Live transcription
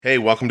Hey,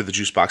 welcome to the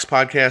Juicebox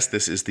Podcast.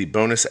 This is the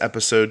bonus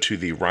episode to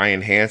the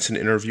Ryan Hansen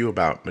interview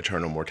about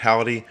maternal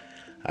mortality.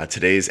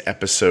 Today's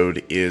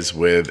episode is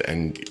with,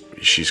 and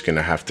she's going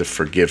to have to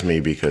forgive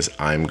me because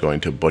I'm going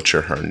to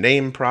butcher her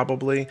name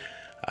probably,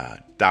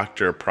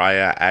 Dr.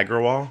 Priya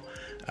Agrawal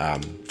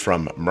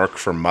from Merck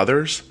for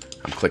Mothers.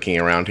 I'm clicking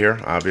around here,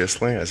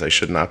 obviously, as I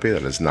should not be.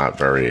 That is not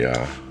very,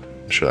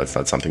 I'm sure that's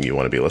not something you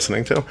want to be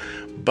listening to.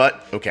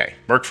 But, okay,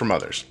 Merck for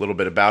Mothers. A little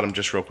bit about them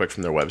just real quick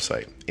from their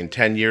website. In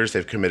 10 years,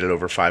 they've committed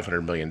over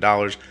 $500 million.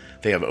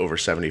 They have over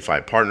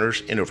 75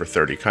 partners in over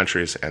 30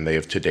 countries, and they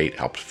have to date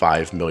helped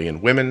 5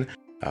 million women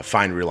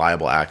find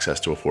reliable access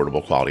to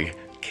affordable quality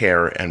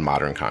care and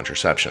modern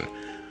contraception.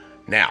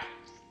 Now,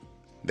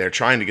 they're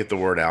trying to get the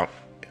word out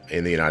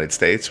in the United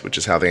States, which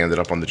is how they ended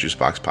up on the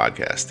Juicebox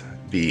Podcast.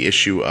 The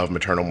issue of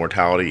maternal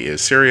mortality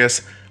is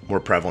serious, more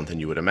prevalent than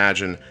you would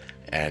imagine,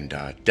 and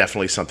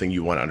definitely something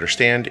you want to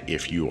understand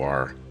if you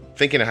are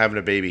thinking of having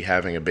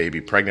a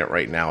baby, pregnant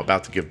right now,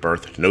 about to give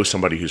birth, know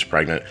somebody who's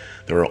pregnant.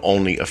 There are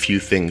only a few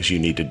things you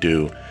need to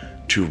do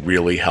to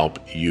really help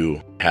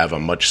you have a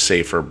much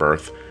safer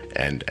birth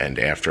and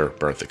after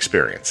birth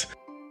experience.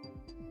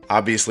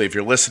 Obviously, if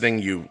you're listening,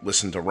 you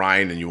listen to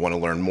Ryan and you want to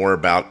learn more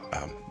about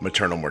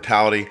maternal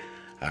mortality.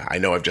 I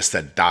know I've just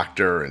said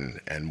doctor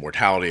and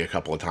mortality a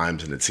couple of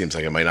times, and it seems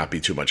like it might not be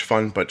too much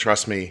fun, but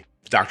trust me,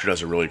 the doctor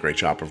does a really great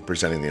job of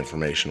presenting the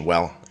information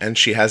well, and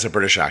she has a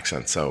British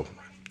accent, so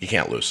you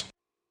can't lose.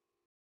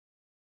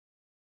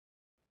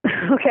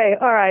 Okay,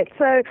 all right.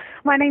 So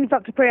my name is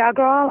Dr. Priya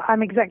Agrawal.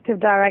 I'm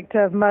Executive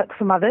Director of Merck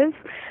for Mothers.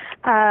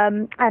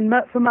 And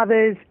Merck for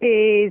Mothers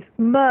is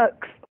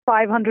Merck's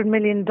 $500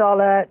 million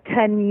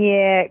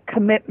 10-year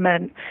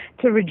commitment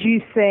to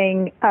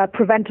reducing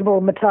preventable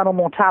maternal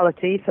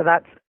mortality. So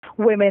that's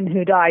women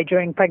who die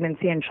during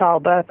pregnancy and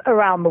childbirth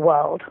around the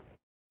world.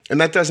 And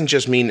that doesn't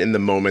just mean in the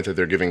moment that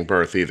they're giving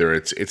birth either.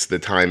 It's the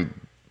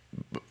time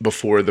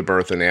before the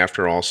birth and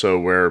after also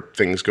where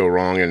things go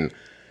wrong and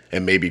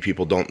maybe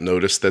people don't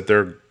notice that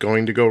they're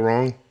going to go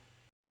wrong.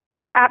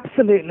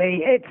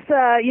 Absolutely. It's,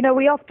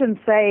 we often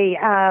say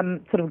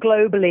sort of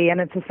globally, and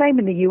it's the same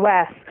in the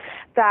U.S.,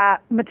 that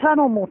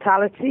maternal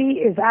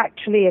mortality is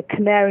actually a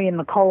canary in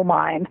the coal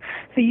mine.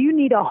 So you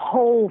need a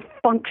whole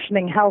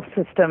functioning health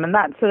system, and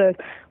that's sort of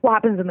what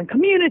happens in the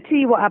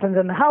community, what happens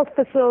in the health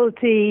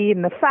facility,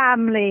 in the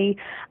family,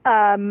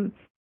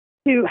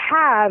 to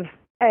have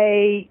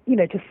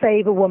to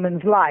save a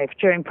woman's life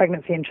during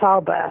pregnancy and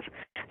childbirth.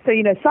 So,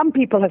 some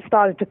people have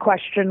started to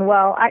question,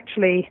 well,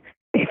 actually,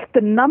 if the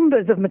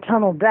numbers of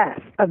maternal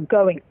deaths are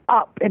going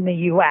up in the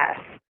U.S.,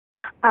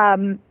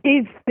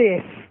 is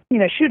this,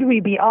 should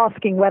we be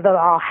asking whether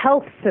our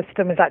health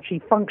system is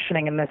actually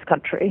functioning in this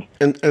country?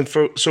 And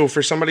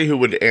for somebody who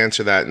would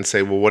answer that and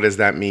say, well, what does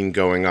that mean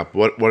going up?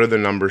 What are the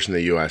numbers in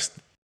the U.S.?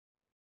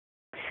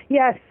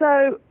 Yeah,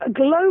 so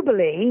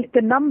globally,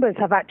 the numbers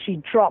have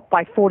actually dropped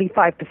by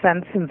 45%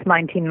 since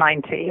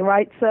 1990,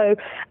 right? So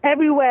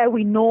everywhere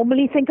we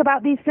normally think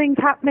about these things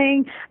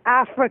happening,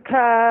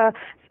 Africa,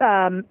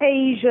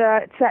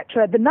 Asia,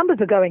 etc., the numbers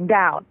are going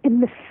down.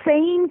 In the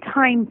same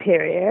time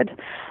period,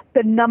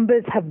 the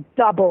numbers have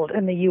doubled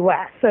in the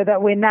U.S., so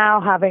that we're now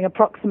having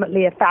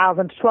approximately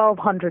 1,000 to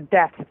 1,200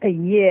 deaths a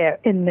year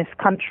in this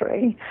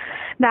country.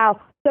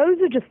 Now,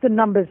 those are just the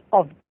numbers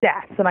of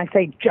deaths, and I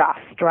say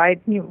just,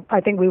 right?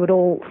 I think we would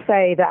all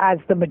say that as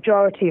the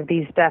majority of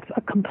these deaths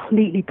are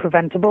completely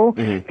preventable,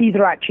 these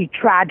are actually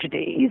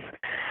tragedies.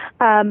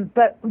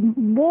 But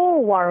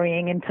more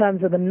worrying in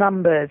terms of the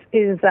numbers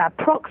is that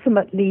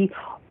approximately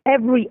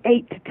every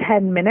 8 to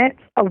 10 minutes,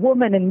 a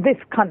woman in this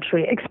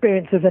country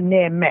experiences a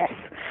near miss.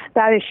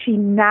 That is, she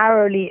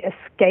narrowly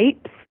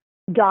escapes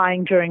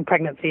dying during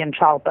pregnancy and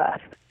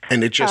childbirth.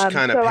 And it just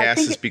kind of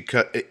passes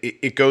because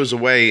it goes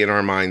away in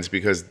our minds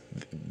because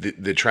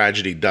the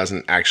tragedy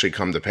doesn't actually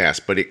come to pass,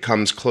 but it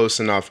comes close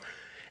enough.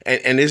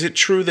 And is it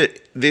true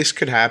that this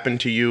could happen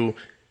to you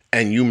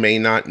and you may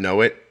not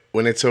know it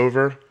when it's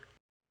over?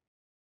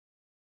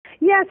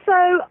 Yeah,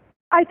 so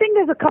I think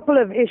there's a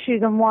couple of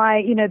issues on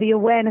why, the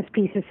awareness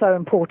piece is so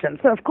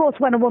important. So, of course,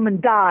 when a woman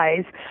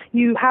dies,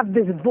 you have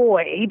this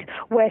void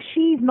where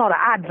she's not an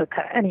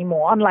advocate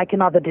anymore, unlike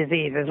in other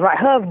diseases, right?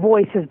 Her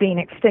voice has been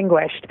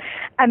extinguished.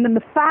 And then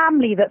the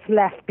family that's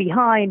left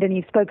behind, and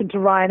you've spoken to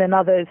Ryan and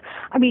others,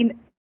 I mean,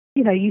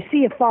 you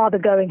see a father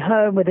going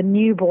home with a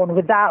newborn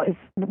without his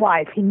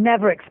wife. He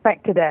never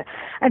expected it.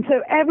 And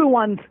so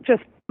everyone's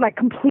just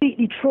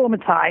completely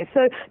traumatized.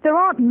 So there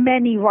aren't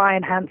many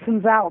Ryan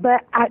Hansens out there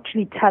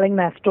actually telling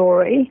their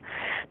story.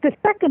 The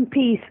second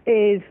piece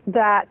is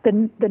that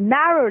the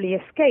narrowly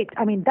escaped,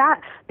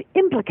 the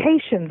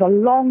implications are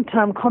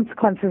long-term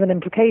consequences and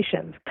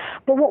implications.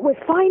 But what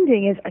we're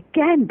finding is,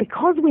 again,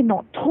 because we're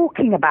not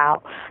talking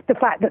about the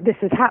fact that this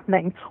is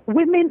happening,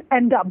 women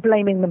end up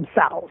blaming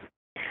themselves.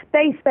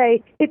 They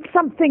say it's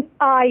something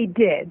I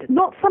did,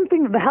 not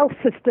something that the health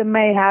system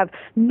may have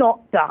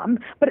not done,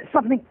 but it's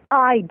something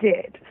I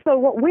did. So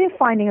what we're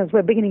finding as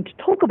we're beginning to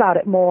talk about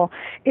it more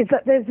is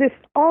that there's this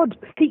odd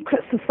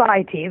secret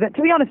society that,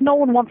 to be honest, no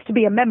one wants to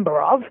be a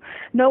member of.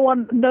 No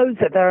one knows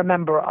that they're a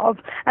member of.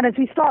 And as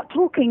we start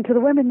talking to the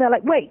women, they're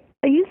like, wait,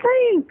 are you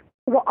saying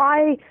what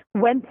I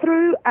went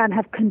through and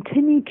have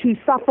continued to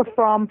suffer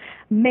from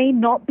may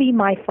not be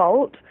my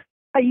fault?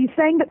 Are you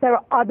saying that there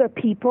are other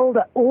people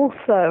that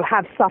also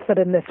have suffered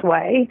in this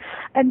way?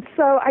 And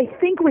so I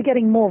think we're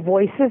getting more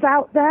voices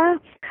out there,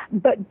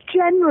 but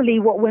generally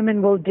what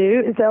women will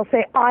do is they'll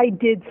say, I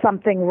did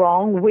something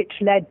wrong, which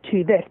led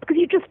to this, because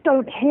you just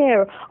don't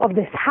hear of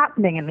this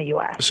happening in the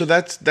U.S. So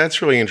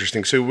that's really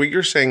interesting. So what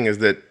you're saying is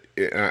that,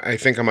 I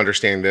think I'm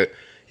understanding that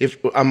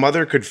if a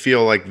mother could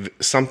feel like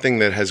something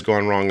that has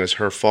gone wrong is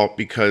her fault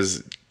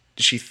because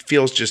she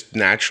feels just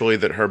naturally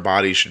that her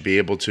body should be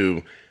able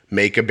to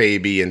make a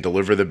baby and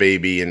deliver the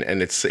baby, and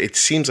it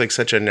seems like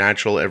such a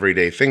natural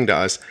everyday thing to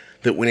us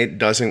that when it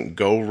doesn't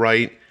go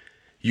right,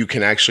 you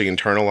can actually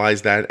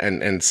internalize that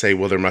and say,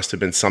 well, there must have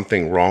been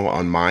something wrong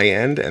on my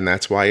end, and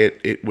that's why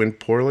it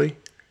went poorly?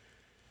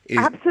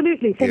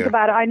 Absolutely. Think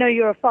about it. I know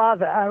you're a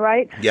father,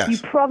 right? Yes. You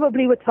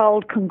probably were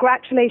told,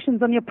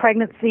 congratulations on your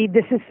pregnancy.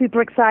 This is super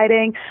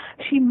exciting.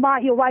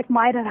 Your wife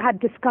might have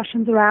had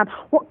discussions around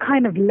what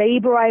kind of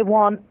labor I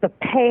want, the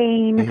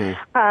pain,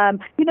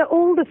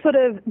 all the sort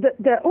of,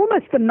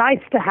 almost the nice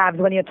to haves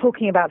when you're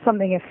talking about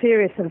something as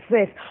serious as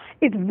this.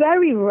 It's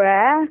very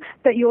rare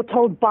that you're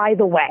told, by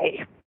the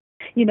way,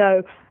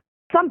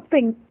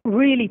 something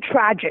really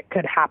tragic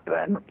could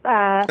happen.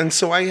 And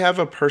so I have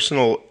a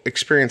personal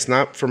experience,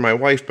 not for my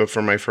wife, but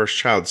for my first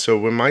child. So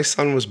when my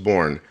son was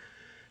born,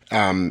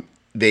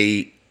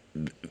 we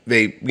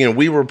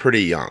were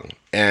pretty young,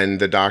 and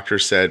the doctor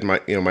said, my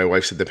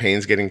wife said the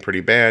pain's getting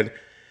pretty bad,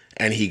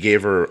 and he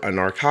gave her a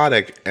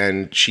narcotic,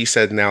 and she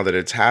said now that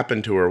it's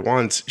happened to her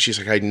once, she's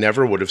like, I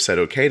never would have said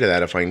okay to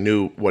that if I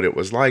knew what it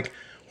was like.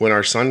 When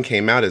our son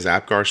came out, his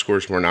APGAR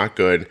scores were not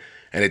good.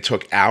 And it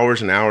took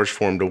hours and hours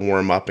for him to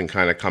warm up and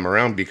kind of come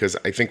around because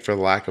I think, for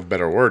the lack of a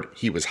better word,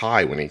 he was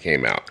high when he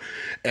came out.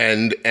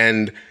 And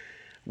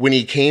when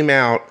he came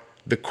out,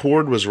 the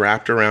cord was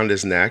wrapped around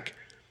his neck.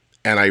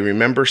 And I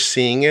remember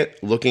seeing it,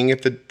 looking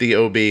at the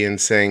OB and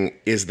saying,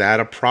 is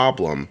that a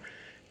problem?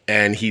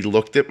 And he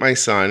looked at my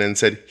son and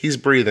said, he's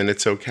breathing,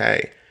 it's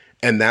okay.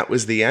 And that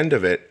was the end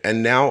of it.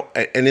 And now,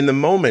 and in the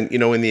moment,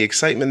 in the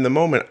excitement in the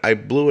moment, I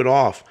blew it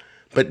off.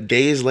 But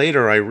days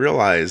later, I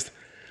realized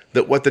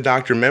that what the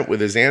doctor meant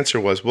with his answer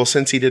was, well,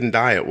 since he didn't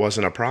die, it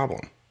wasn't a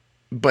problem.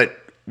 But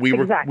we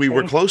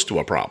were close to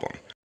a problem.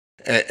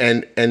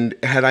 And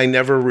had I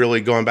never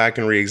really gone back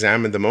and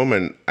re-examined the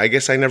moment, I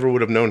guess I never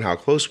would have known how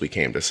close we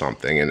came to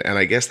something. And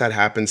I guess that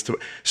happens to...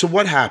 So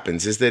what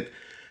happens is that,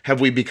 have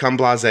we become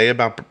blasé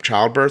about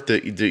childbirth?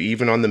 That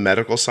even on the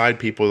medical side,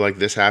 people are like,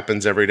 this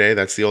happens every day?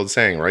 That's the old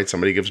saying, right?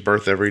 Somebody gives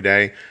birth every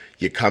day.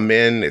 You come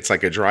in, it's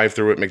like a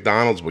drive-through at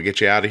McDonald's. We'll get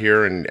you out of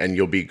here and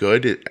you'll be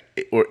good.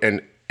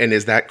 And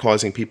is that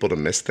causing people to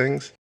miss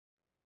things?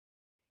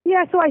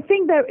 Yeah, so I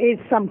think there is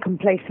some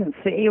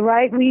complacency,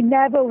 right? We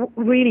never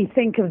really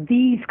think of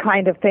these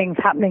kind of things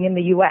happening in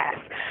the U.S.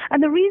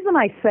 And the reason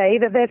I say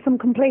that there's some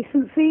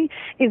complacency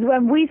is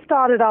when we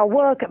started our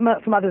work at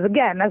Merck for Mothers,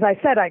 again, as I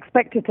said, I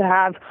expected to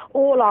have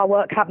all our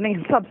work happening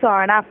in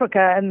sub-Saharan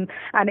Africa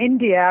and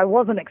India. I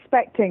wasn't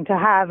expecting to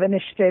have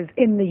initiatives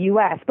in the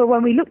U.S. But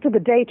when we looked at the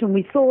data and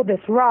we saw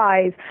this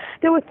rise,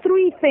 there were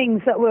three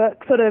things that were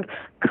sort of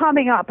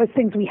coming up as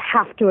things we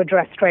have to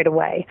address straight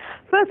away.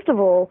 First of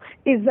all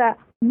is that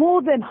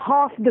more than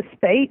half the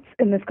states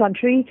in this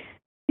country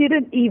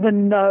didn't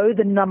even know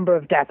the number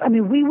of deaths. I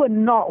mean, we were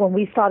not, when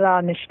we started our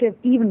initiative,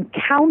 even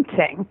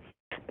counting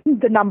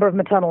the number of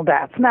maternal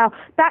deaths. Now,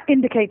 that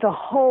indicates a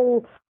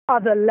whole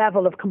other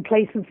level of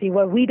complacency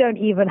where we don't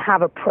even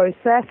have a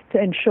process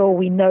to ensure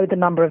we know the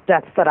number of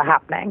deaths that are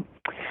happening.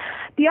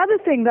 The other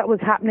thing that was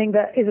happening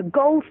that is a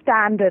gold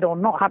standard, or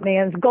not happening,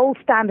 and is gold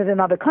standard in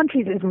other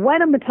countries, is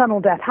when a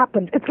maternal death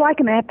happens, it's like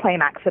an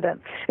airplane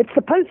accident. It's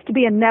supposed to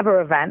be a never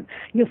event.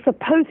 You're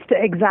supposed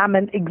to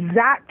examine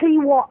exactly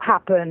what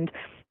happened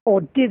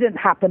or didn't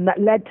happen that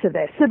led to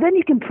this. So then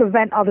you can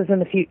prevent others in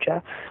the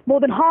future.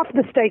 More than half of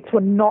the states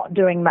were not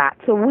doing that.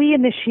 So we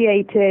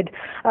initiated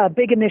a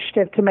big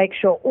initiative to make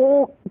sure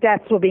all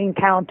deaths were being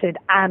counted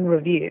and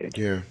reviewed.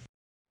 Yeah.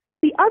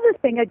 The other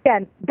thing,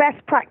 again,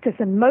 best practice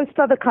in most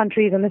other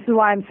countries, and this is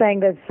why I'm saying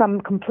there's some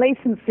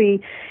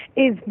complacency,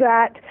 is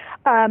that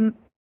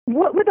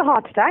with a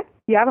heart attack,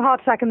 you have a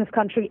heart attack in this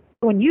country,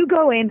 when you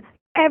go in,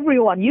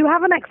 everyone, you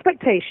have an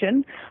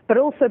expectation, but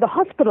also the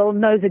hospital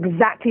knows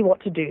exactly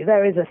what to do.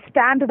 There is a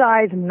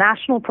standardized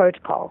national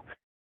protocol.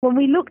 When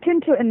we looked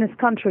into it in this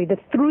country, the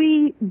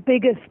three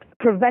biggest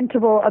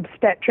preventable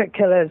obstetric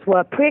killers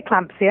were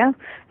preeclampsia,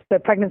 so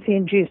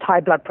pregnancy-induced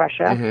high blood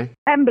pressure,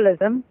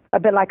 embolism, a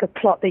bit like a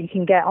clot that you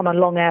can get on a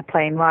long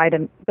airplane ride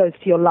and goes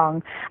to your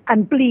lung,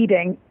 and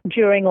bleeding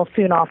during or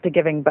soon after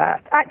giving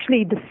birth.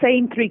 Actually, the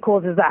same three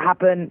causes that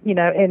happen,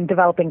 in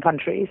developing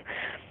countries.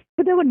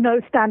 but there were no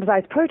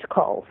standardized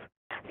protocols.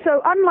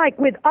 So unlike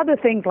with other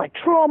things like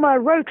trauma,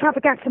 road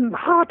traffic accident,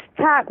 heart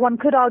attack, one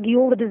could argue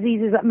all the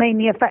diseases that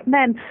mainly affect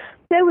men,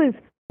 there was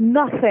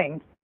nothing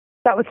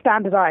that was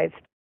standardized.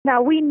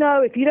 Now, we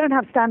know if you don't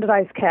have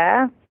standardized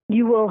care,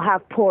 you will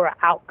have poorer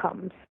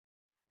outcomes.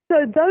 So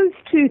those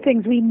two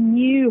things we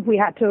knew we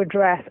had to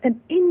address and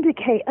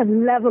indicate a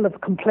level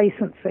of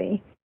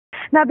complacency.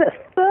 Now, the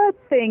third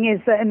thing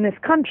is that in this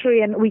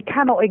country, and we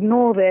cannot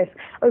ignore this,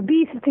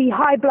 obesity,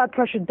 high blood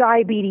pressure,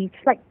 diabetes,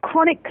 like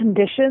chronic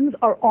conditions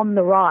are on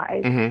the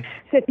rise. Mm-hmm.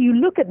 So if you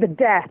look at the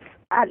deaths,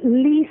 at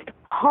least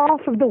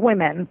half of the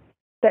women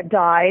that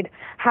died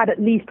had at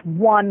least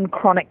one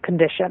chronic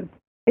condition.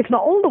 It's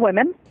not all the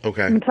women.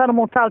 Okay. Maternal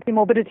mortality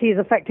morbidity is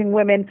affecting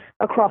women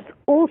across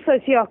all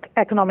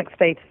socioeconomic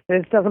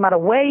statuses. Doesn't matter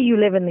where you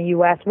live in the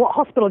U.S., what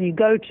hospital you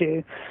go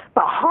to,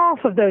 but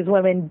half of those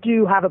women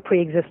do have a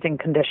pre-existing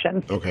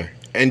condition. Okay.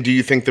 And do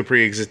you think the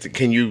pre-existing,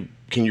 can you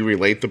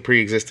relate the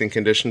pre-existing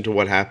condition to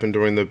what happened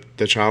during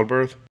the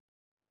childbirth?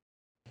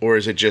 Or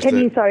is it just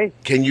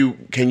can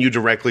you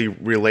directly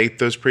relate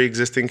those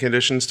pre-existing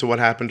conditions to what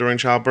happened during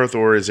childbirth,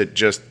 or is it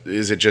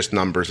just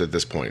numbers at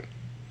this point?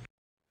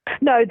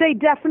 No, they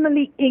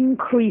definitely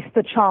increase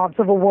the chance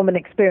of a woman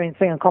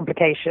experiencing a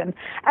complication.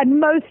 And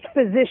most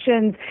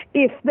physicians,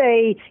 if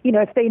they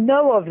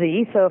know of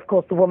these, so of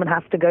course the woman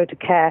has to go to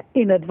care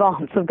in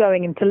advance of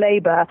going into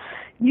labor,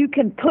 you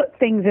can put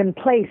things in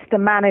place to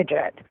manage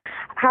it.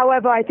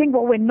 However, I think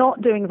what we're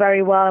not doing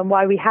very well and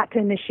why we had to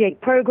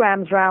initiate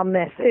programs around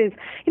this is,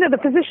 the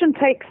physician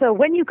takes, so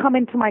when you come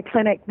into my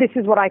clinic, this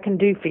is what I can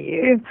do for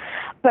you.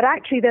 But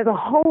actually there's a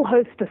whole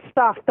host of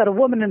stuff that a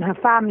woman and her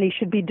family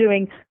should be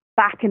doing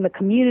back in the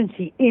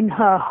community, in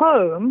her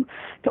home,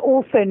 to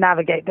also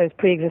navigate those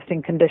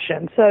pre-existing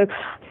conditions. So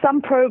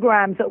some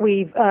programs that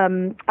we've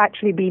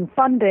actually been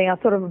funding are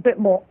sort of a bit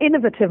more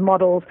innovative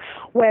models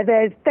where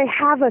they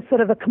have a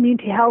sort of a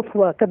community health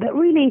worker that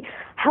really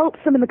helps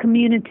them in the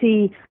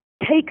community,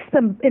 takes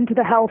them into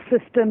the health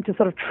system to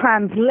sort of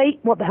translate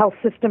what the health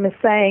system is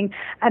saying,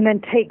 and then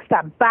takes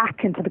that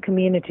back into the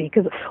community.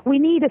 Because we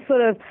need a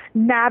sort of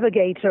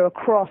navigator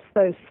across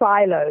those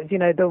silos,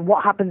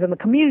 what happens in the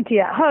community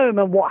at home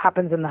and what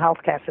happens in the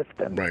healthcare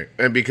system. Right.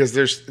 And because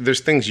there's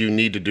things you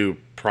need to do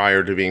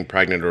prior to being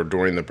pregnant or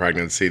during the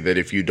pregnancy that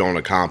if you don't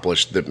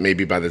accomplish, that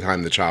maybe by the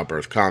time the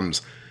childbirth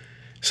comes,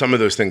 some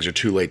of those things are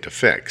too late to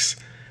fix.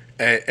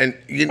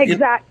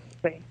 Exactly.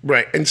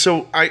 Right. And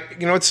so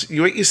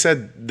what you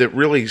said that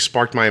really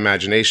sparked my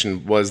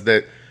imagination was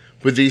that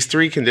with these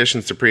three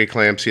conditions, the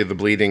preeclampsia, the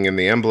bleeding, and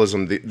the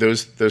embolism,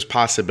 those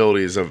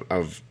possibilities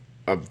of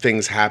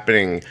things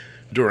happening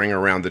during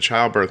around the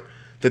childbirth,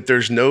 that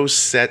there's no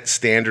set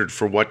standard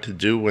for what to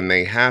do when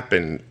they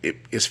happen, it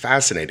is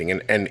fascinating.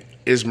 And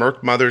is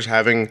Merck Mothers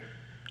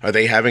are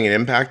they having an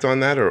impact on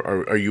that,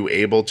 or are you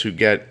able to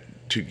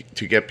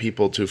get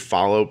people to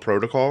follow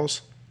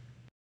protocols?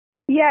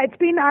 Yeah, it's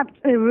been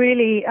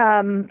really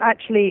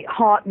actually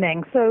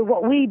heartening. So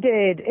what we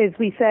did is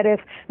we said if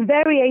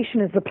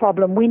variation is the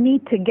problem, we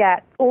need to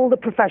get all the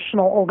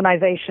professional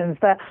organizations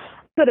that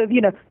sort of,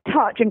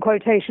 touch, in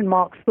quotation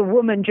marks, the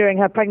woman during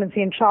her pregnancy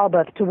and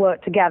childbirth to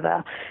work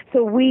together.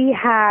 So we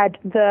had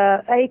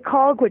the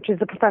ACOG, which is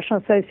the Professional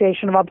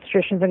Association of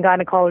Obstetricians and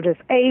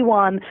Gynecologists,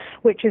 A1,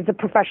 which is the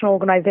Professional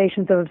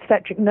Organizations of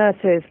Obstetric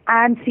Nurses,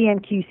 and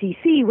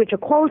CNQCC, which are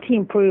quality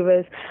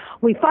improvers.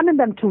 We funded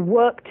them to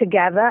work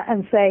together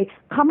and say,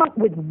 come up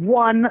with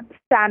one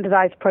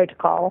standardized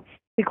protocol.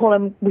 We call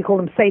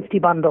them safety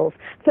bundles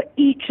for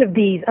each of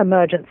these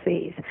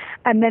emergencies.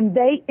 And then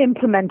they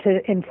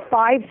implemented in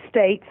 5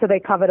 states, so they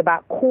covered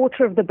about a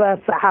quarter of the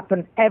births that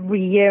happen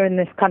every year in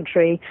this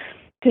country,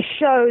 to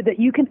show that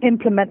you can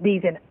implement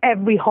these in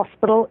every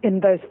hospital in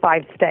those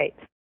 5 states.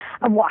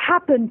 And what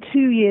happened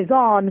 2 years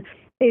on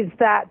is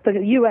that the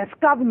U.S.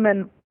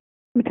 government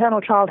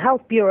Maternal Child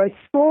Health Bureau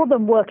saw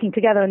them working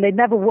together, and they'd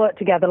never worked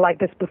together like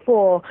this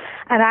before,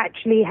 and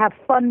actually have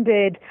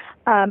funded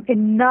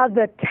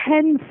another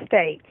 10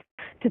 states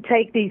to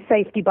take these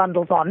safety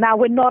bundles on. Now,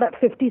 we're not at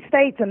 50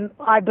 states, and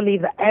I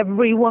believe that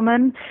every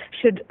woman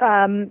should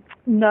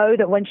know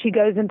that when she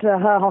goes into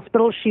her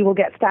hospital, she will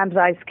get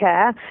standardized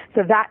care.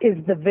 So that is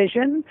the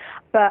vision.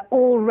 But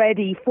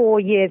already 4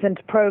 years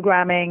into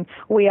programming,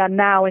 we are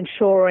now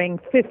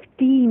ensuring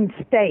 15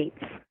 states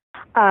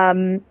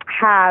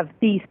have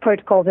these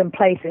protocols in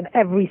place in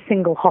every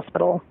single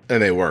hospital.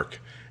 And they work.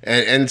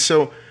 And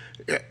so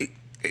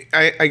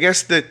I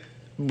guess that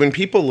when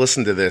people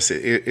listen to this,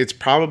 it's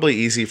probably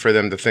easy for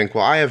them to think,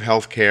 well, I have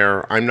health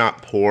care, I'm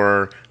not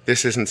poor,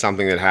 this isn't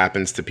something that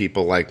happens to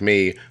people like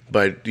me.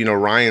 But,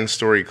 Ryan's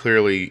story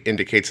clearly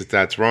indicates that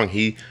that's wrong.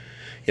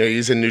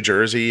 He's in New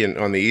Jersey and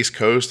on the East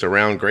Coast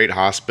around great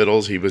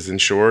hospitals. He was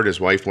insured. His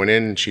wife went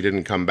in and she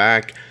didn't come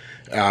back.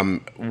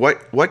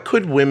 What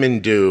could women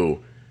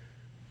do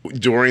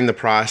during the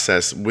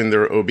process when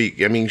they're OB?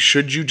 I mean,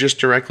 should you just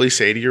directly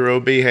say to your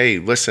OB, hey,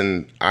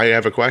 listen, I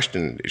have a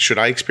question. Should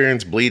I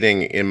experience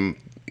bleeding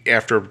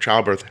after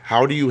childbirth?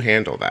 How do you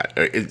handle that?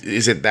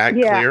 Is it that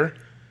clear?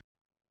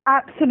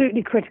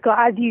 Absolutely critical.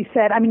 As you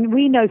said, I mean,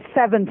 we know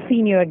 7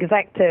 senior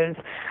executives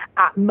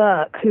at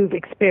Merck who've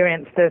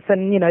experienced this,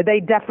 and, they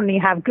definitely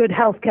have good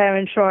healthcare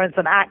insurance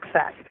and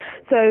access.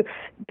 So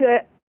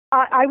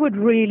I would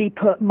really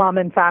put mom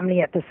and family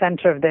at the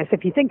center of this.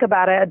 If you think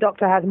about it, a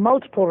doctor has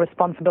multiple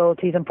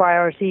responsibilities and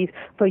priorities.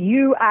 For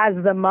you as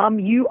the mom,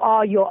 you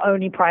are your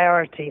only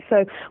priority.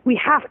 So we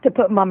have to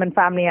put mom and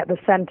family at the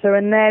center.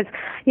 And there's,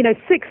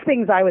 6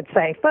 things I would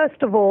say.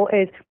 First of all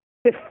is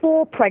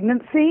before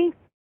pregnancy,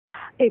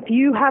 if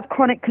you have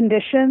chronic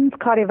conditions,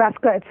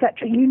 cardiovascular,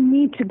 etc., you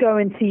need to go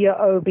and see your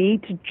OB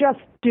to just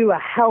do a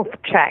health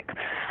check.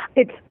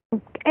 It's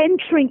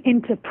entering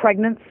into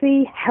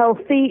pregnancy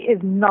healthy is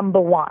number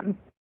one.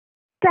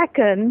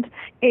 Second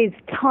is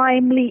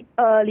timely,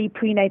 early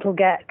prenatal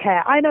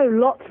care. I know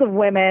lots of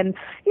women,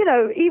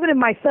 even in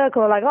my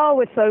circle, are like, oh,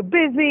 we're so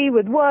busy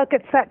with work,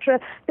 etc.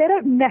 They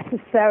don't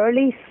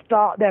necessarily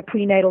start their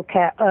prenatal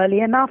care early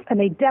enough, and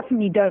they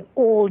definitely don't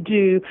all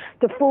do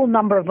the full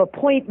number of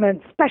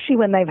appointments, especially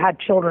when they've had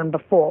children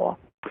before.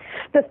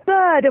 The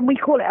third, and we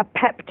call it a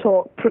PEP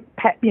talk,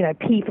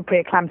 P for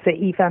preeclampsia,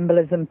 E for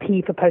embolism,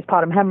 P for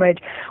postpartum hemorrhage,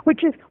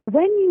 which is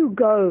when you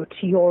go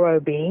to your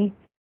OB,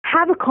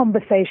 have a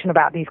conversation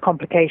about these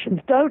complications.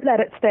 Don't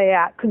let it stay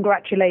at,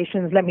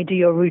 congratulations, let me do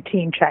your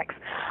routine checks.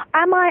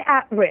 Am I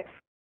at risk?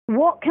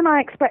 What can I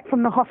expect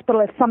from the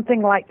hospital if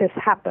something like this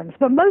happens?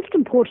 But most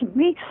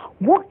importantly,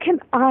 what can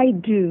I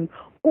do?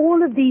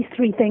 All of these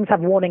 3 things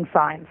have warning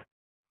signs.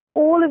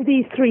 All of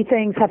these 3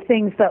 things have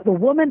things that the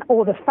woman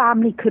or the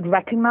family could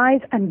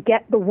recognize and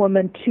get the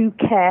woman to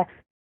care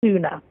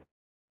sooner.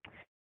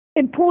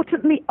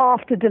 Importantly,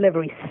 after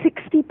delivery,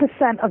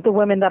 60% of the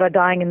women that are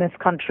dying in this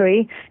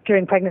country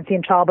during pregnancy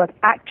and childbirth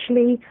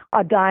actually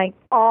are dying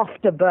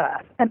after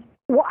birth. And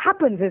what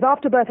happens is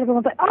after birth,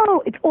 everyone's like,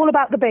 oh, it's all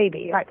about the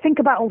baby. Like, think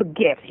about all the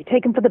gifts. You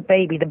take them for the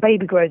baby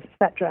grows,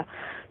 etc.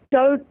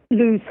 Don't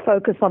lose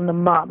focus on the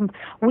mum.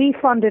 We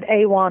funded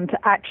A1 to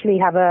actually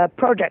have a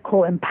project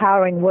called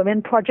Empowering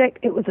Women Project.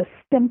 It was a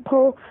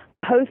simple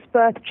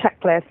post-birth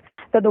checklist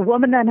that the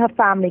woman and her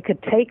family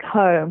could take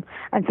home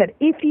and said,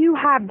 if you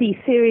have these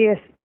serious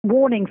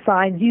warning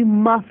signs, you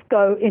must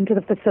go into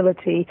the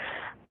facility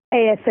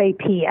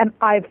ASAP. And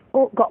I've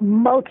got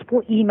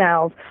multiple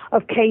emails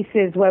of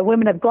cases where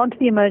women have gone to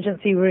the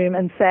emergency room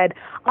and said,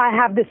 I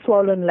have this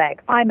swollen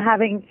leg. I'm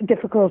having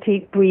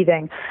difficulty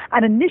breathing.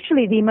 And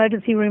initially the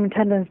emergency room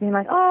attendants being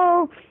like,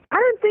 oh, I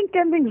don't think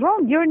anything's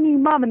wrong. You're a new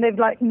mom. And they've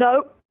like,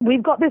 no,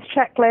 we've got this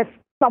checklist.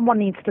 Someone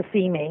needs to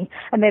see me.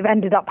 And they've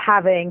ended up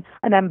having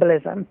an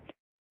embolism.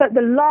 But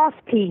the last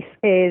piece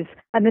is,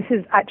 and this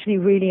is actually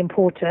really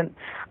important,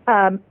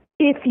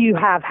 if you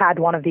have had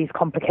one of these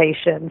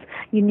complications,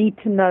 you need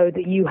to know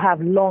that you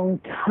have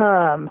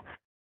long-term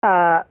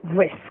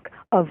risk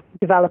of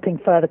developing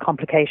further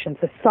complications.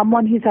 So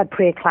someone who's had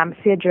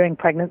preeclampsia during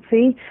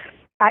pregnancy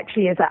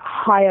actually is at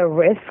higher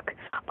risk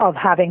of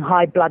having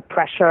high blood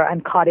pressure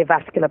and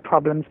cardiovascular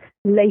problems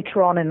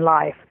later on in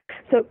life.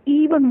 So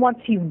even once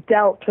you've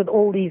dealt with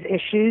all these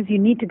issues, you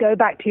need to go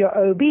back to your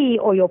OB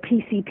or your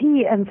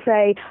PCP and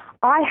say,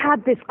 I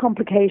had this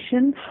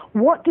complication.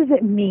 What does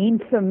it mean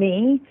for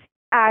me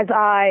as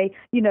I,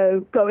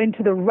 go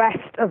into the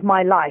rest of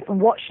my life,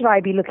 and what should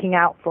I be looking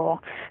out for?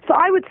 So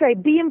I would say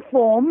be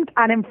informed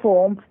and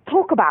inform,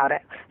 talk about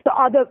it. So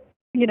other,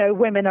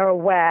 women are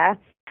aware,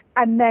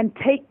 and then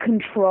take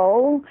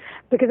control,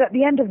 because at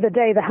the end of the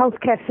day, the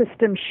healthcare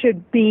system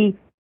should be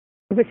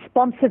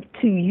responsive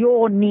to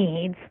your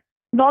needs.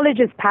 Knowledge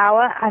is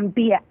power, and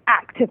be an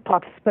active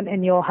participant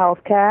in your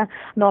healthcare,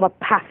 not a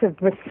passive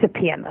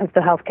recipient of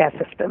the healthcare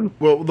system.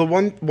 Well, the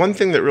one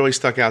thing that really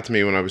stuck out to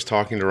me when I was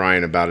talking to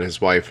Ryan about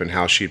his wife and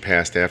how she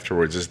passed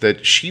afterwards is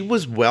that she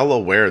was well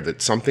aware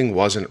that something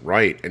wasn't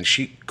right, and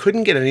she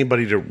couldn't get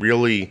anybody to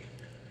really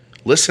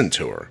listen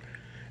to her.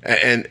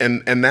 And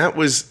that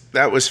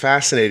was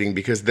fascinating,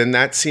 because then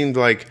that seemed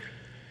like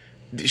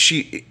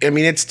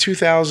it's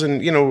 2000,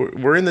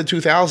 we're in the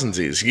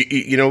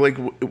 2000s. Like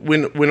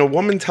when a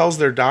woman tells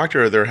their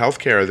doctor or their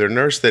healthcare or their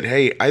nurse that,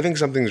 hey, I think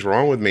something's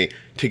wrong with me,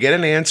 to get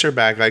an answer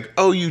back like,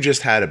 oh, you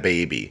just had a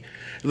baby.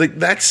 Like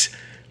that's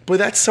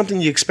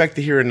something you expect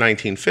to hear in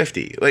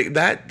 1950. Like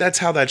that's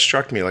how that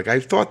struck me. Like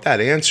I thought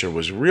that answer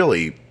was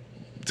really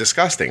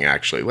disgusting,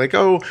 actually. Like,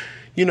 oh,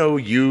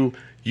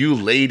 you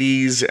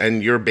ladies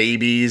and your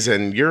babies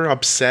and you're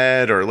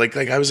upset, or like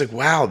I was like,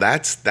 wow,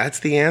 that's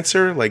the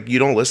answer. Like you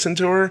don't listen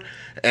to her.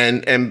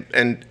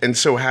 And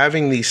so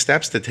having these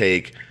steps to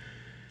take,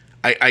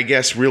 I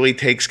guess really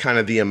takes kind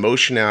of the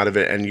emotion out of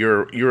it, and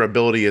your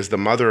ability as the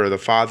mother or the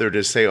father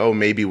to say, oh,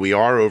 maybe we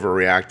are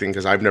overreacting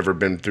because I've never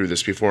been through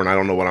this before and I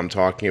don't know what I'm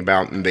talking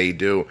about, and they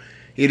do.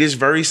 It is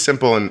very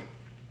simple. And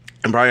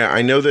Brian,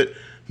 I know that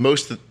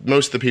most of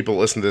the people that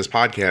listen to this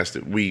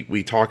podcast,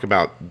 we talk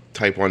about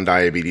type 1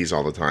 diabetes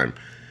all the time.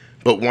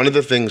 But one of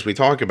the things we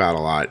talk about a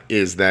lot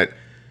is that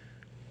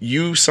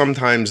you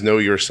sometimes know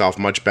yourself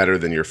much better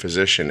than your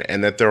physician,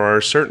 and that there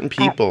are certain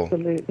people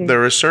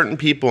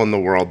in the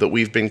world that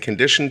we've been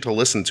conditioned to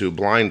listen to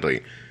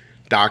blindly.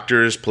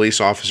 Doctors,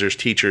 police officers,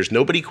 teachers,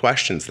 nobody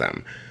questions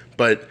them.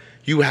 But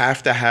you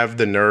have to have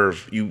the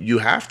nerve. You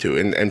have to,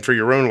 and for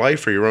your own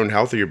life, for your own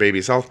health, or your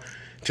baby's health,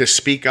 to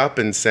speak up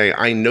and say,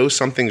 I know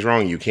something's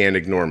wrong. You can't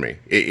ignore me.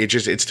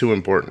 It's too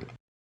important.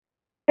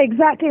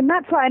 Exactly, and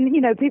that's why, and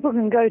people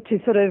can go to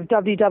sort of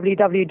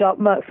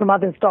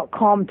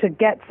www.merckfromothers.com to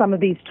get some of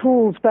these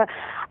tools. But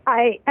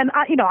I'm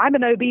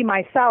an OB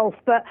myself,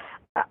 but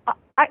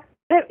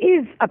there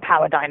is a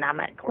power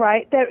dynamic,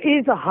 right? There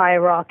is a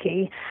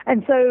hierarchy,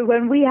 and so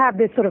when we have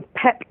this sort of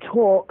pep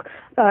talk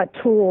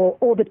tool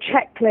or the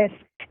checklist,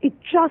 it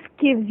just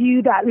gives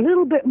you that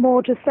little bit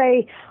more to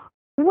say,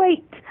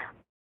 wait,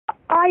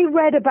 I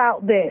read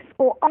about this,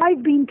 or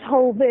I've been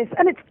told this,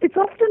 and it's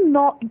often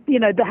not,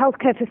 the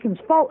healthcare system's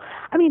fault.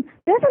 I mean,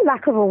 there's a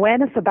lack of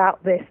awareness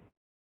about this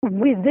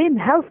within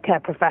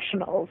healthcare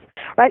professionals,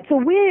 right? So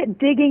we're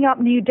digging up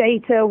new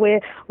data.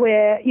 We're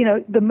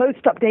the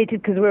most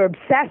updated because we're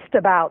obsessed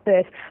about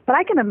this. But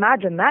I can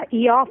imagine that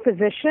ER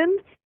physician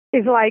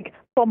is like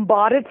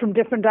bombarded from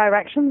different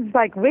directions. It's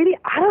like, really,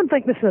 I don't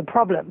think this is a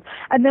problem.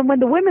 And then when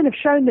the women have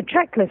shown the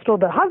checklist, or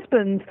the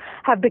husbands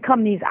have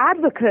become these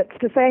advocates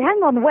to say,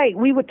 hang on, wait,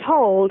 we were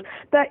told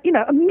that,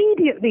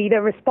 immediately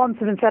they're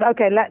responsive and said,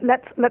 okay,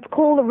 let's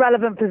call the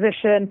relevant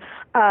physician,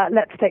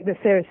 let's take this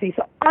seriously.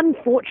 So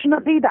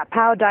unfortunately, that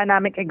power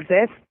dynamic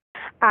exists.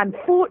 And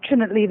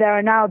fortunately, there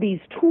are now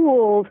these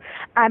tools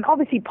and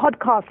obviously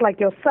podcasts like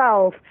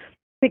yourself,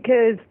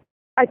 because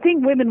I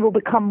think women will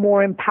become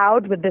more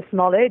empowered with this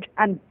knowledge,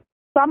 and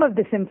some of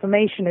this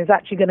information is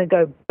actually going to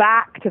go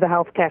back to the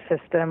healthcare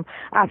system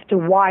as to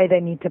why they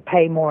need to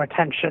pay more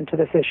attention to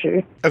this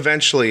issue.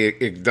 Eventually,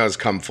 it does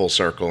come full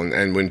circle.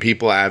 And when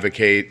people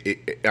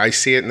advocate, I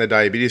see it in the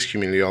diabetes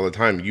community all the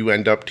time. You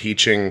end up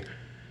teaching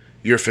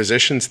your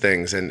physicians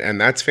things,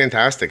 and that's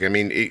fantastic. I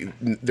mean,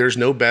 there's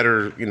no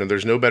better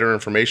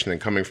information than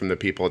coming from the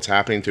people it's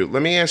happening to.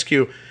 Let me ask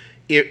you,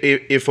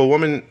 if a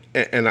woman,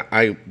 and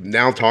I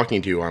now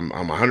talking to you, I'm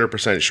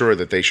 100% sure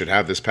that they should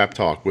have this pep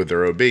talk with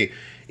their OB.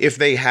 If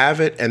they have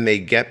it and they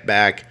get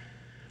back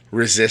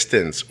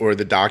resistance, or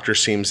the doctor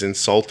seems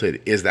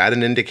insulted, is that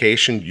an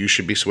indication you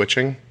should be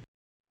switching?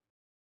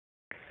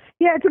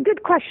 Yeah, it's a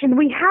good question.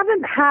 We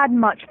haven't had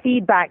much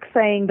feedback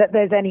saying that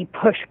there's any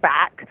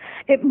pushback.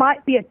 It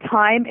might be a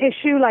time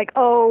issue, like,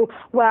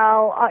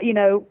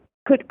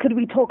 could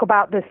we talk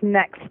about this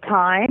next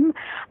time?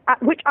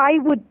 Which I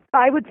would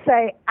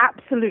say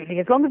absolutely.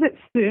 As long as it's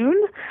soon,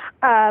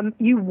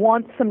 you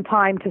want some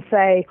time to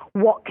say,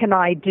 what can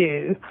I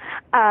do?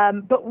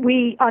 But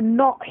we are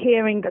not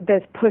hearing that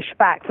there's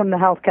pushback from the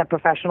healthcare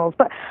professionals.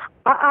 But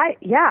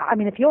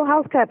if your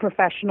healthcare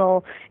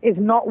professional is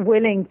not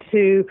willing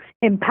to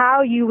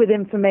empower you with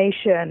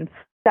information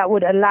that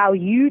would allow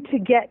you to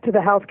get to the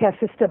healthcare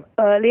system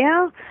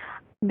earlier,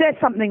 there's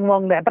something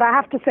wrong there. But I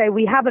have to say,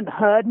 we haven't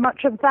heard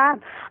much of that.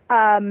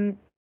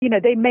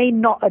 They may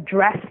not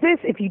address this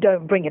if you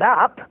don't bring it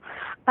up.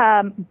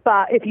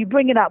 But if you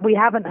bring it up, we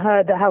haven't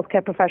heard that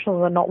healthcare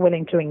professionals are not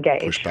willing to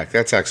engage. Pushback.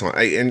 That's excellent.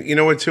 And you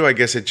know what, too? I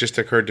guess it just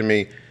occurred to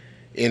me,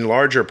 in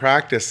larger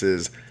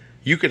practices,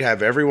 you could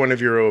have every one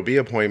of your OB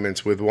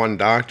appointments with one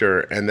doctor,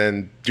 and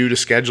then due to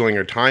scheduling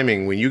or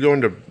timing, when you go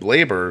into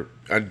labor,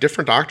 a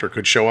different doctor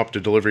could show up to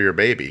deliver your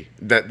baby.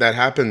 That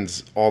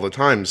happens all the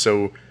time.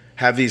 So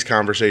have these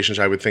conversations,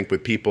 I would think,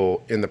 with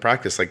people in the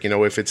practice, like,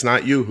 if it's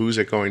not you, who's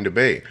it going to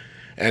be?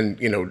 And,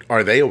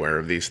 are they aware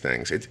of these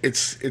things?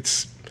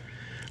 It's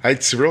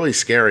really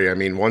scary. I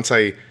mean, once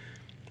I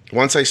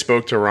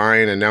spoke to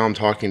Ryan and now I'm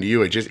talking to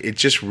you, it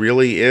just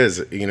really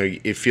is,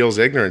 it feels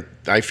ignorant.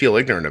 I feel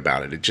ignorant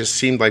about it. It just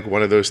seemed like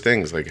one of those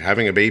things, like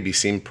having a baby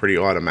seemed pretty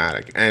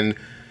automatic. And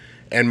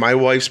my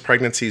wife's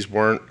pregnancies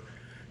weren't,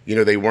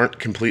 they weren't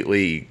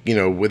completely,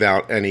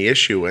 without any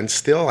issue. And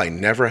still, I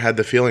never had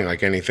the feeling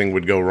like anything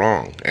would go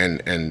wrong.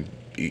 And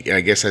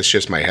I guess that's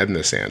just my head in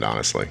the sand,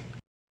 honestly.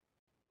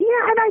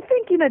 Yeah, and I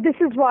think, this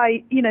is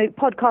why,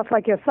 podcasts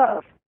like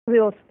yours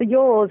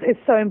is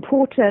so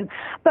important.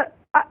 But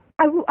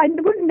I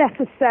wouldn't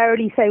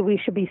necessarily say we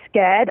should be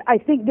scared. I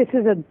think this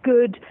is a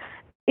good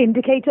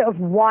indicator of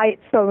why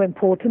it's so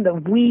important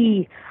that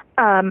we,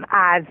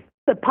 as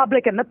the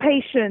public and the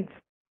patients,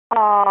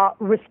 are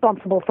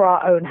responsible for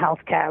our own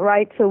healthcare,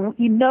 right? So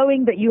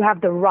knowing that you have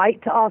the right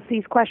to ask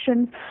these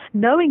questions,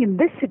 knowing in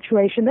this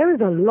situation there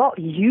is a lot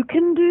you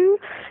can do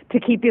to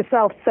keep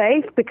yourself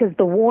safe because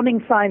the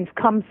warning signs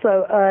come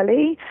so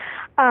early.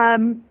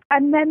 And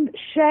then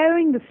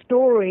sharing the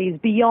stories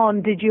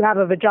beyond, did you have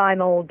a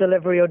vaginal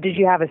delivery or did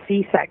you have a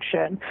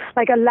C-section?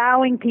 Like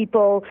allowing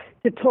people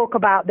to talk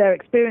about their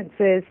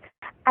experiences.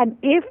 And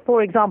if,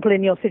 for example,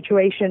 in your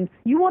situation,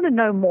 you want to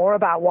know more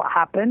about what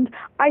happened,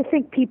 I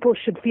think people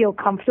should feel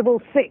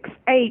comfortable 6,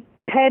 8,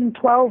 10,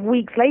 12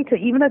 weeks later,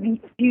 even a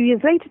few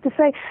years later, to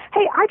say,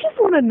 hey, I just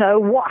want to know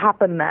what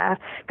happened there.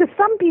 Because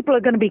some people are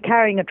going to be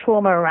carrying a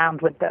trauma around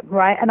with them,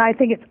 right? And I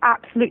think it's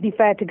absolutely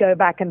fair to go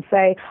back and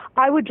say,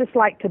 I would just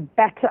like to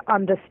better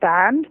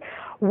understand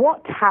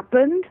what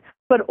happened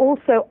but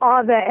also,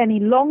 are there any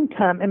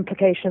long-term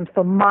implications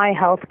for my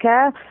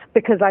healthcare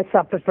because I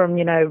suffered from,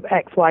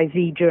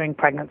 XYZ during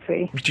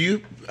pregnancy?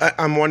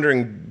 I'm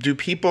wondering, do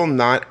people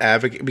not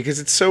advocate? Because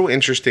it's so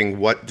interesting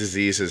what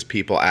diseases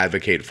people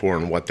advocate for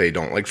and what they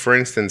don't. Like, for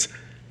instance,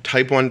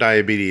 type 1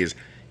 diabetes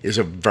is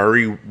a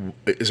very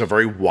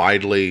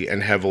widely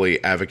and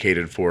heavily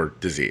advocated for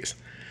disease,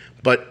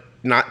 but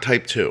not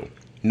type 2.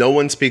 No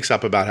one speaks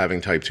up about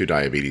having type 2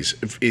 diabetes,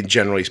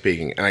 generally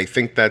speaking. And I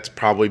think that's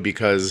probably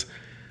because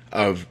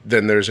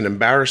then there's an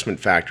embarrassment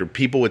factor.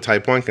 People with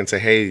type 1 can say,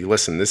 hey,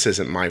 listen, this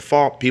isn't my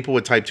fault. People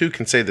with type 2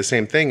 can say the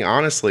same thing,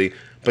 honestly,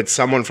 but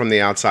someone from the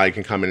outside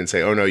can come in and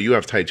say, oh, no, you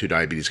have type 2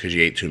 diabetes because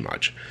you ate too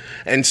much.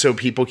 And so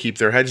people keep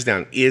their heads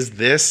down. Is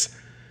this,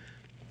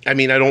 I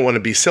mean, I don't want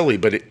to be silly,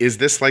 but is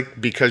this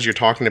like because you're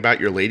talking about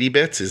your lady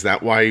bits? Is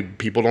that why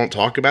people don't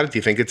talk about it? Do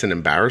you think it's an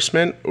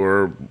embarrassment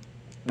or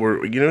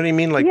you know what I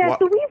mean? Like, yeah,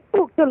 so we've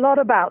talked a lot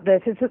about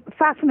this. It's a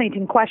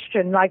fascinating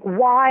question. Like,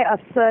 why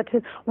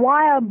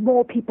are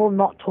more people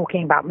not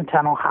talking about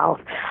maternal health?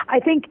 I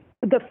think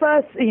the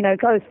first,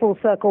 goes full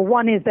circle.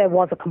 One is there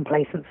was a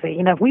complacency.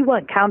 If we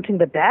weren't counting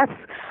the deaths,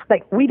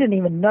 like we didn't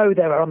even know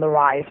they were on the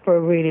rise for a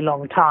really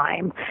long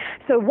time.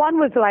 So one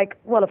was like,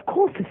 well, of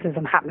course this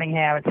isn't happening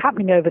here. It's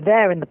happening over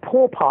there in the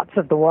poor parts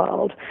of the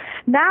world.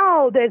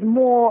 Now there's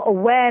more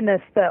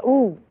awareness that,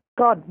 oh,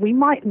 God, we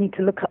might need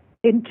to look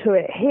into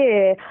it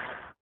here.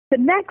 The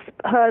next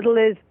hurdle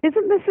is,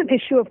 isn't this an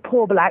issue of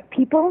poor Black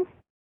people?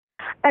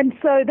 And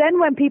so then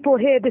when people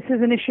hear this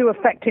is an issue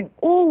affecting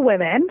all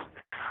women,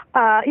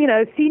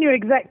 senior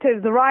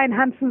executives, the Ryan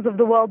Hansons of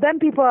the world, then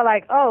people are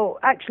like, oh,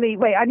 actually,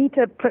 wait, I need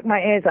to prick my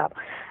ears up.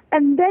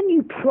 And then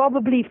you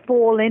probably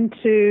fall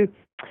into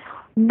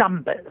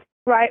numbers,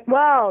 right?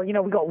 Well,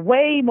 we've got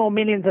way more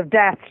millions of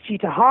deaths due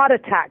to heart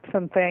attacks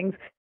and things.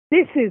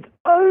 This is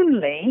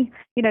only,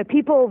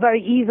 people very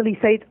easily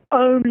say it's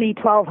only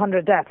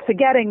 1,200 deaths,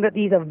 forgetting that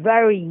these are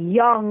very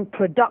young,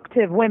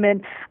 productive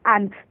women,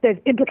 and there's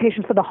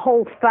implications for the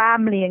whole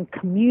family and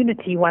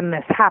community when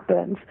this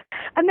happens.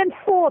 And then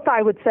fourth,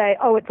 I would say,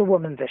 oh, it's a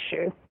woman's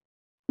issue.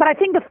 But I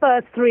think the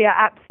first three are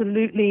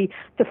absolutely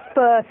the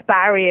first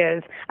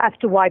barriers as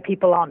to why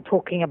people aren't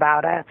talking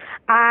about it.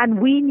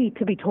 And we need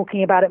to be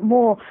talking about it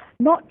more,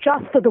 not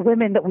just for the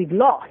women that we've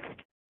lost,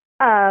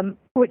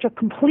 which are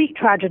complete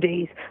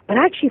tragedies, but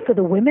actually for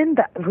the women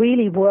that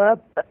really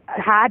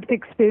had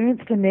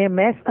experienced a near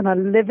miss and are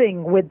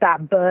living with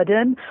that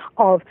burden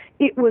of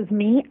it was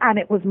me and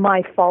it was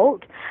my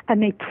fault,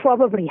 and they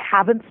probably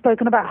haven't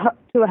spoken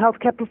to a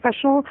healthcare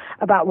professional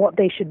about what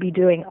they should be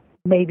doing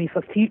maybe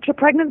for future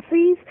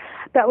pregnancies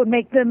that would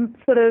make them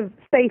sort of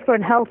safer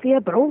and healthier,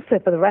 but also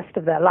for the rest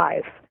of their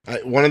life.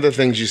 One of the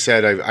things you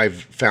said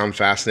I've found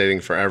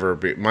fascinating forever.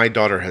 My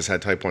daughter has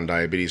had type 1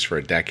 diabetes for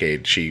a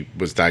decade. She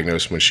was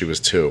diagnosed when she was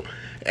 2.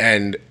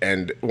 And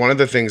one of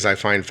the things I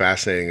find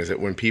fascinating is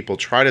that when people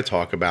try to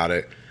talk about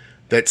it,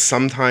 that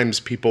sometimes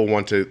people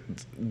want to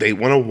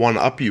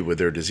one-up you with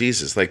their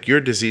diseases. Like,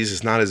 your disease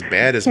is not as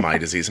bad as my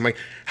disease. I'm like,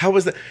 how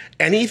is that?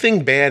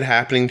 Anything bad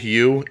happening to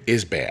you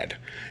is bad.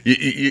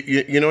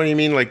 You know what I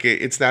mean? Like,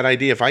 it's that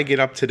idea. If I get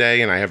up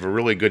today and I have a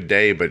really good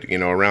day, but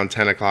around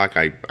 10 o'clock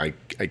I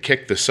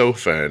kick the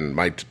sofa and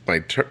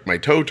my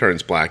toe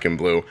turns black and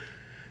blue.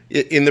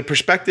 In the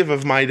perspective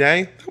of my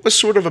day, that was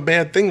sort of a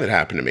bad thing that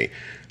happened to me.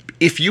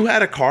 If you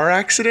had a car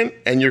accident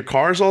and your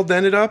car's all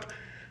dented up,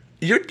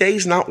 your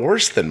day's not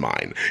worse than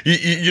mine.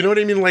 You know what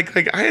I mean? Like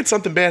I had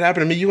something bad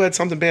happen to me. You had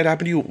something bad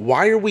happen to you.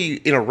 Why are we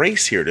in a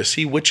race here to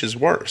see which is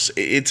worse?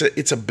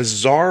 It's a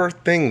bizarre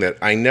thing that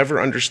I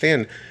never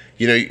understand.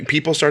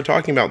 People start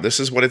talking about this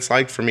is what it's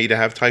like for me to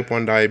have type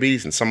 1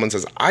 diabetes, and someone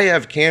says, I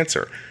have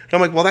cancer. And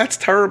I'm like, well, that's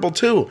terrible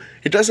too.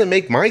 It doesn't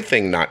make my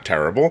thing not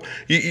terrible.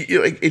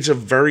 It's a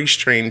very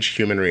strange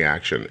human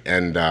reaction.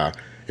 And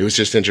it was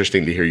just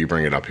interesting to hear you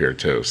bring it up here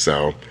too.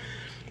 So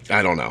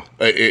I don't know.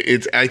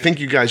 I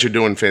think you guys are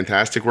doing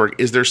fantastic work.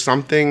 Is there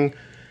something,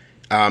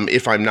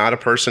 if I'm not a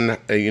person,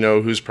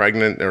 who's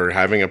pregnant or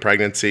having a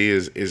pregnancy,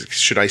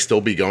 should I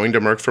still be going to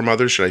Merck for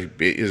Mothers?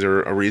 Is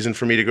there a reason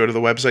for me to go to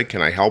the website?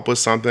 Can I help with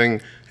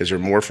something? Is there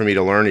more for me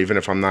to learn, even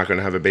if I'm not going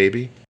to have a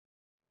baby?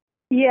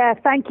 Yeah,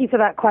 thank you for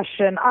that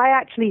question. I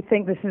actually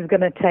think this is going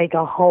to take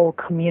a whole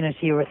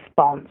community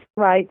response,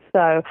 right?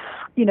 So,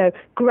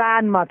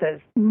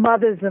 grandmothers,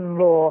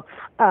 mothers-in-law,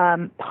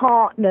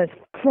 partners,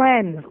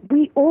 friends,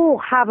 we all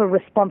have a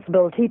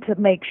responsibility to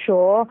make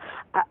sure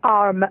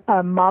our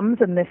mums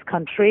in this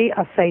country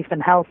are safe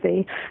and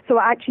healthy. So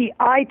actually,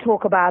 I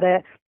talk about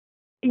it,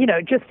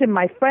 just in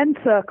my friend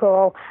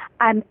circle.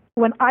 And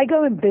when I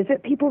go and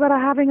visit people that are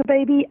having a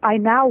baby, I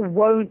now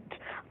won't,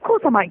 of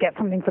course I might get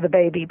something for the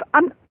baby, but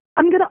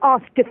I'm going to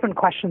ask different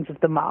questions of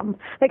the mom.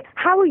 Like,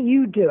 how are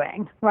you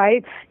doing,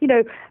 right?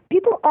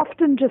 People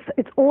often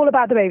it's all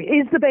about the baby.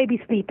 Is the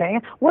baby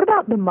sleeping? What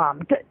about the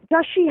mom?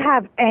 Does she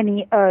have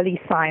any early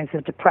signs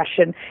of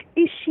depression?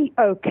 Is she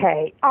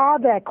okay? Are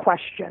there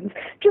questions?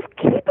 Just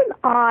keep an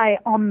eye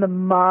on the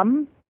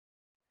mom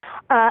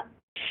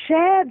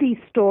share these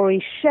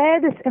stories, share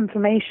this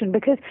information,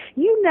 because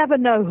you never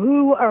know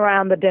who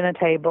around the dinner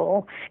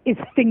table is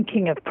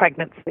thinking of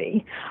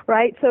pregnancy,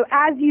 right? So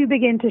as you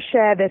begin to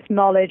share this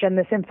knowledge and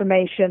this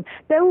information,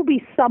 there will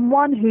be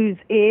someone whose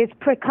ears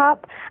prick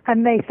up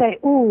and they say,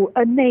 ooh,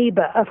 a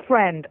neighbor, a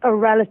friend, a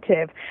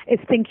relative is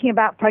thinking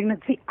about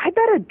pregnancy. I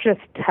better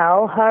just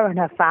tell her and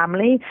her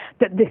family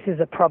that this is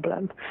a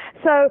problem.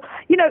 So,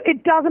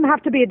 it doesn't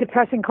have to be a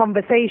depressing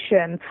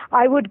conversation.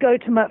 I would go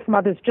to Merck for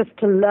Mothers just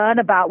to learn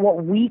about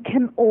what we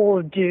can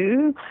all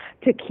do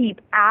to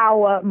keep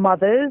our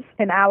mothers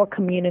in our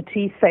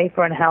community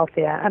safer and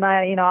healthier. And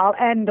I'll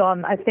end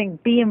on, I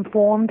think, be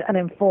informed and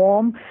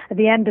inform. At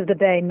the end of the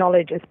day,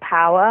 knowledge is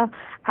power,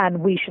 and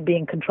we should be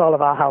in control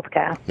of our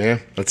healthcare. Yeah,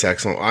 that's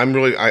excellent.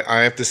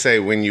 I have to say,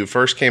 when you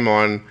first came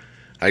on,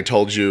 I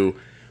told you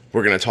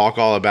we're going to talk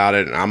all about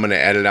it, and I'm going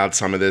to edit out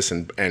some of this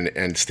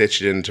and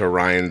stitch it into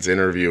Ryan's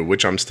interview,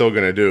 which I'm still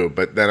going to do,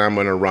 but then I'm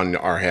going to run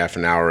our half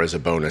an hour as a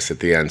bonus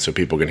at the end so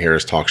people can hear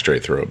us talk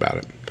straight through about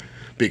it.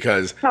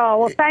 Because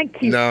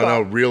thank you.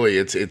 No, really,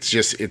 it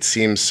just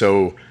seems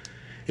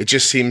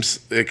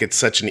like it's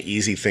such an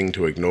easy thing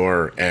to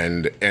ignore,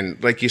 and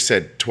like you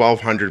said,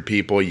 1,200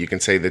 people. You can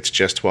say that's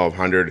just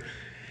 1,200.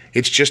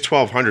 It's just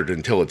 1,200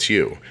 until it's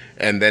you.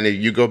 And then if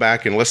you go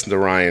back and listen to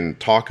Ryan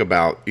talk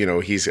about,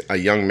 he's a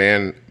young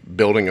man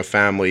building a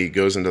family,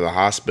 goes into the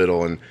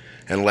hospital,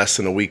 and less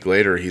than a week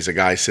later, he's a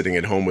guy sitting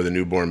at home with a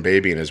newborn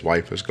baby, and his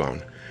wife is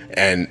gone.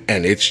 And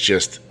it's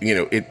just,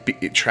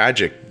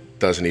 tragic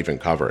doesn't even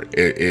cover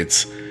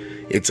it.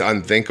 It's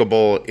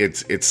unthinkable.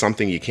 It's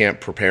something you can't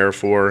prepare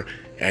for,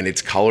 and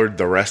it's colored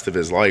the rest of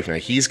his life. Now,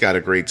 he's got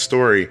a great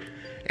story,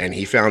 and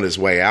he found his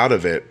way out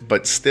of it,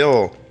 but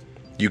still,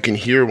 you can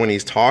hear when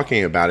he's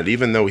talking about it,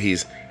 even though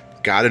he's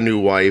got a new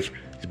wife,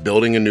 he's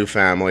building a new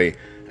family,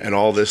 and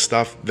all this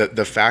stuff,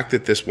 the fact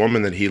that this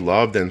woman that he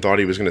loved and thought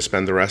he was going to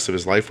spend the rest of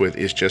his life with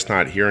is just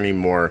not here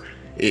anymore.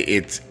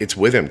 It's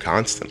with him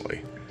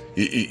constantly.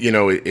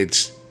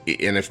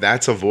 And if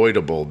that's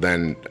avoidable,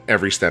 then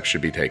every step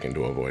should be taken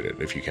to avoid it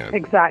if you can.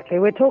 Exactly.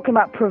 We're talking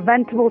about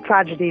preventable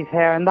tragedies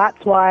here, and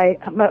that's why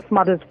at Merck for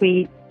Mothers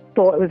we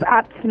thought it was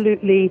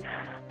absolutely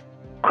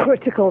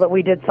critical that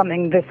we did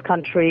something in this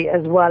country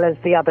as well as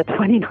the other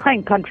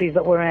 29 countries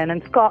that we're in.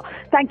 And Scott,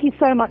 thank you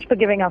so much for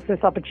giving us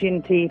this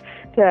opportunity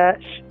to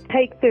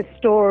take this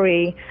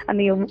story and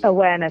the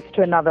awareness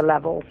to another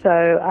level. So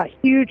a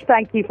huge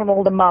thank you from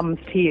all the mums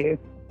to you.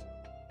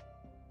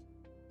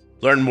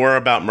 Learn more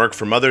about Merck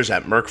for Mothers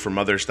at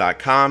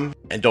merckformothers.com.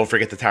 And don't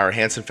forget the Tara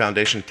Hansen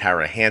Foundation,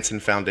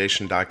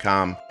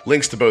 tarahansenfoundation.com.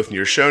 Links to both in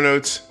your show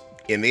notes.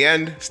 In the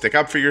end, stick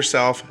up for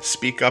yourself.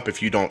 Speak up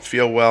if you don't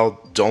feel well.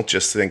 Don't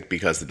just think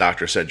because the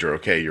doctor said you're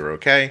okay, you're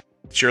okay.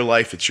 It's your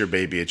life, it's your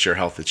baby, it's your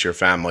health, it's your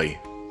family.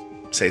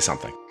 Say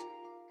something.